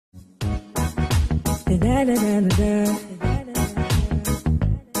I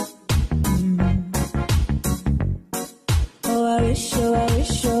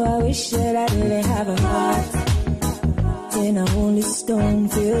wish that I didn't have a heart. Then I'm only stone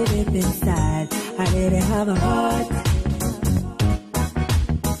filled deep inside. I didn't have a heart.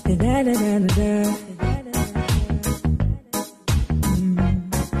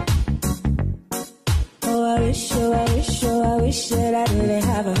 Oh, I wish that I didn't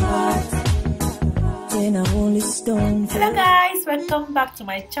have a heart. Then I'm only stone. Hello guys, welcome back to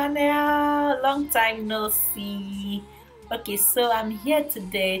my channel. Long time no see. Okay, so I'm here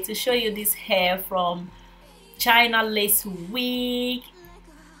today to show you this hair from Chinalacewig.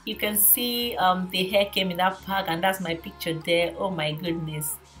 You can see the hair came in that pack, and that's my picture there. Oh my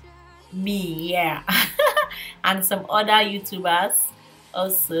goodness, me, yeah. And some other YouTubers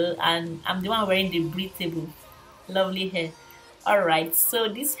also, and I'm the one wearing the breathable lovely hair. All right, so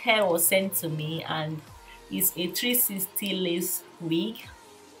this hair was sent to me, and it's a 360 lace wig.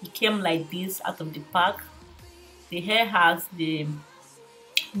 It came like this out of the pack. The hair has the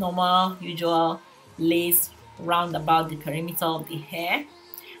normal usual lace round about the perimeter of the hair,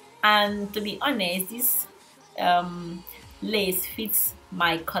 and to be honest, this lace fits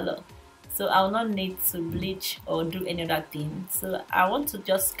my color, so I will not need to bleach or do any other thing. So I want to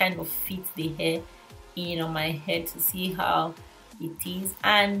just kind of fit the hair in on my head to see how it is.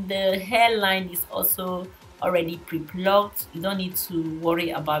 And the hairline is also already pre-plucked. You don't need to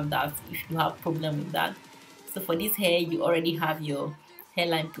worry about that if you have problem with that. So for this hair, you already have your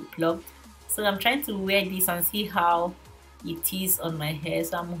hairline pre-plucked. So I'm trying to wear this and see how it is on my hair.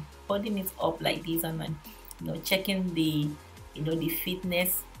 So I'm holding it up like this, and I'm checking the the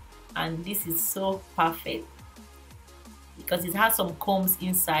fitness, and this is so perfect because it has some combs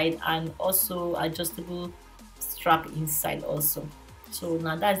inside and also adjustable strap inside also. So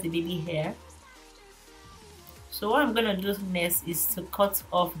now that's the baby hair. So what I'm gonna do next is to cut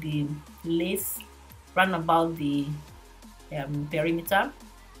off the lace round about the perimeter.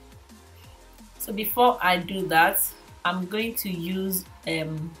 So before I do that, I'm going to use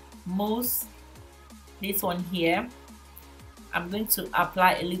mousse, this one here. I'm going to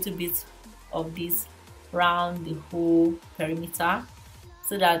apply a little bit of this round the whole perimeter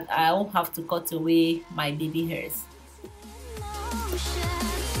so that I won't have to cut away my baby hairs.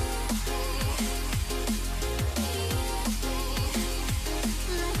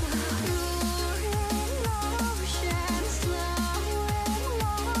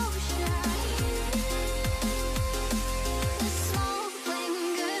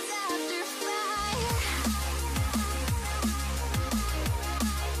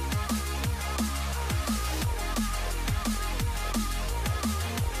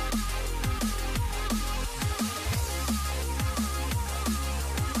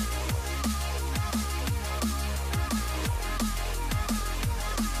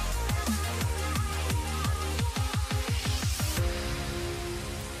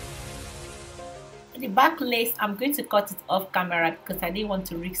 The back lace, I'm going to cut it off camera because I didn't want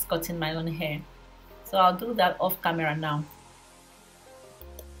to risk cutting my own hair. So I'll do that off camera now.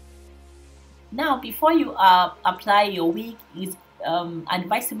 Now, before you apply your wig, it's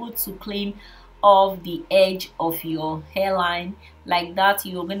advisable to clean off the edge of your hairline. Like that,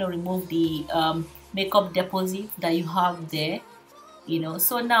 you're going to remove the makeup deposit that you have there.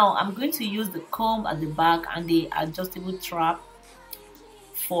 So now I'm going to use the comb at the back and the adjustable strap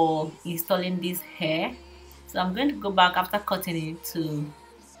for installing this hair. So I'm going to go back after cutting it to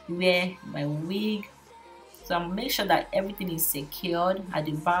wear my wig. So I'm make sure that everything is secured at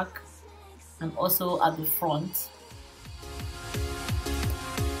the back and also at the front.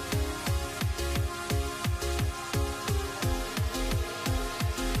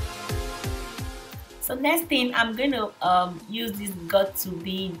 So next thing, I'm going to use this got to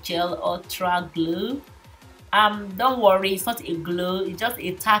be gel ultra glue. Don't worry, it's not a glue, it's just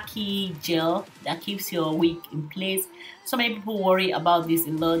a tacky gel that keeps your wig in place. So many people worry about this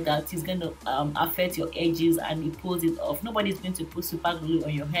a lot, that it's going to affect your edges and it pulls it off. Nobody's going to put super glue on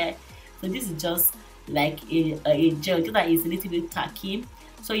your hair. So this is just like a gel, just that it's a little bit tacky.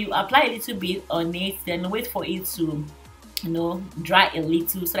 So you apply a little bit on it, then wait for it to dry a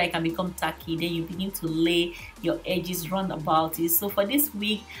little so that it can become tacky. Then you begin to lay your edges round about it. So for this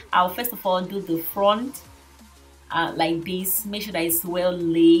wig, I'll first of all do the front like this, make sure that it's well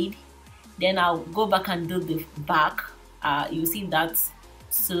laid. Then I'll go back and do the back. You'll see that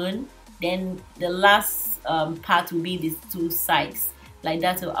soon. Then the last part will be these two sides like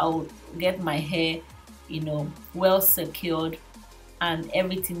that. So I'll get my hair well secured and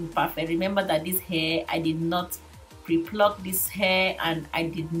everything perfect. Remember that this hair, I did not pre-pluck this hair and I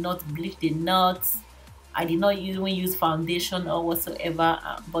did not bleach the knots. I did not even use foundation or whatsoever,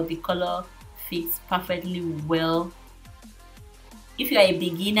 but the color fits perfectly well. If you are a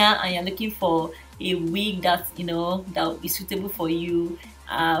beginner and you're looking for a wig that that is suitable for you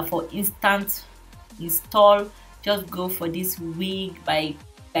for instant install, just go for this wig by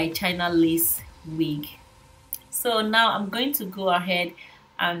Chinalacewig. So now I'm going to go ahead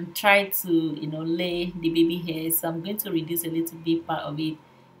and try to lay the baby hair. So I'm going to reduce a little bit part of it.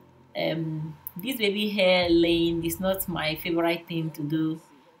 This baby hair laying is not my favorite thing to do.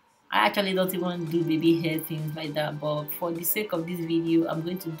 I actually don't even do baby hair things like that, but for the sake of this video, I'm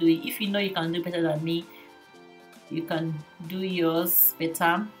going to do it. If you know you can do better than me, you can do yours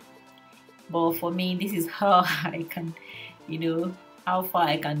better. But for me, this is how I can, how far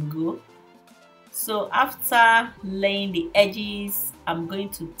I can go. So after laying the edges, I'm going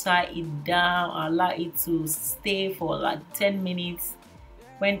to tie it down, allow it to stay for like 10 minutes.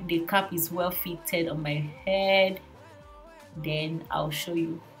 When the cap is well fitted on my head, then I'll show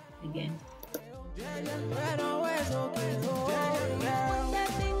you again.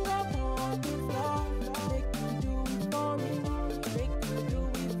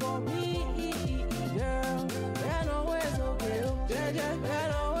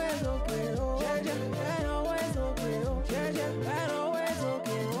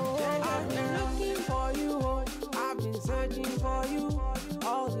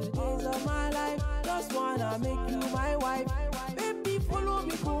 Make you my wife, baby. Follow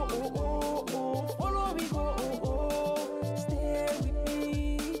me, go, oh, oh, oh. Follow me, go, oh, oh. Stay with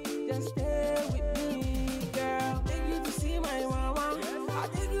me, just stay with me, girl. Take you to see my mama, I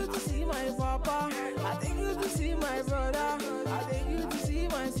take you to see my papa, I take you to see my brother, I take you to see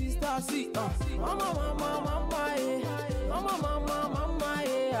my sister. See, mama, mama, mama, yeah. Mama, mama, mama,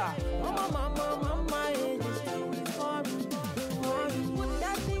 yeah. Mama, mama, mama, yeah. Just do it for me, put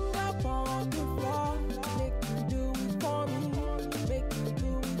that thing up on the floor.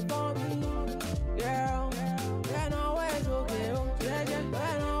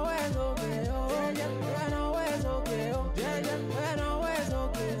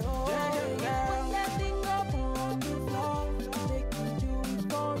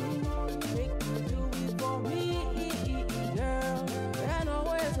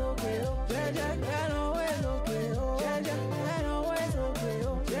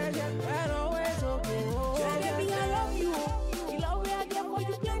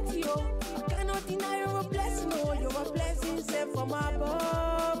 From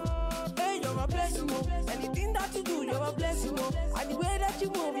above, hey, you're a blessing, anything that you do, you're a blessing, and the way that you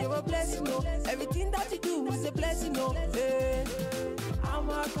move, you're a blessing, everything that you do is a blessing, hey. I'm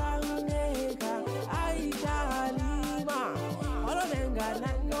a Kaluneka, Aisha Halima, all of them got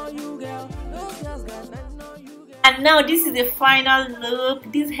nothing on you, girl, those girls got nothing on you, girl. And now this is the final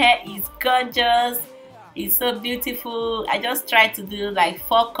look. This hair is gorgeous. It's so beautiful. I just tried to do like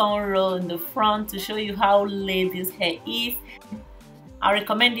 4 cornrows in the front to show you how laid this hair is. I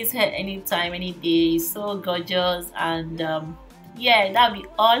recommend this hair anytime, any day. It's so gorgeous. And yeah, that'll be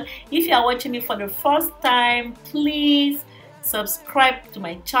all. If you are watching me for the first time, please subscribe to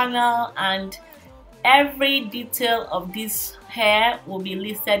my channel, and every detail of this hair will be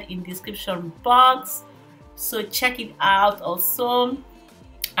listed in the description box, so check it out also.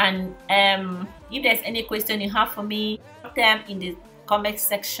 And if there's any question you have for me, put them in the comment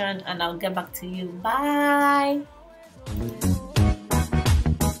section and I'll get back to you. Bye.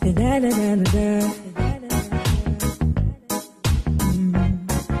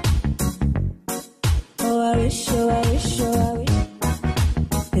 Oh, I wish, oh, I wish, oh, I wish.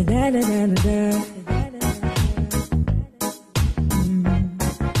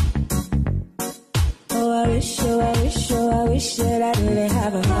 Oh, I wish, oh, I wish, oh, I wish that I didn't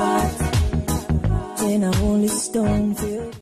have a heart. Then I only stone filled.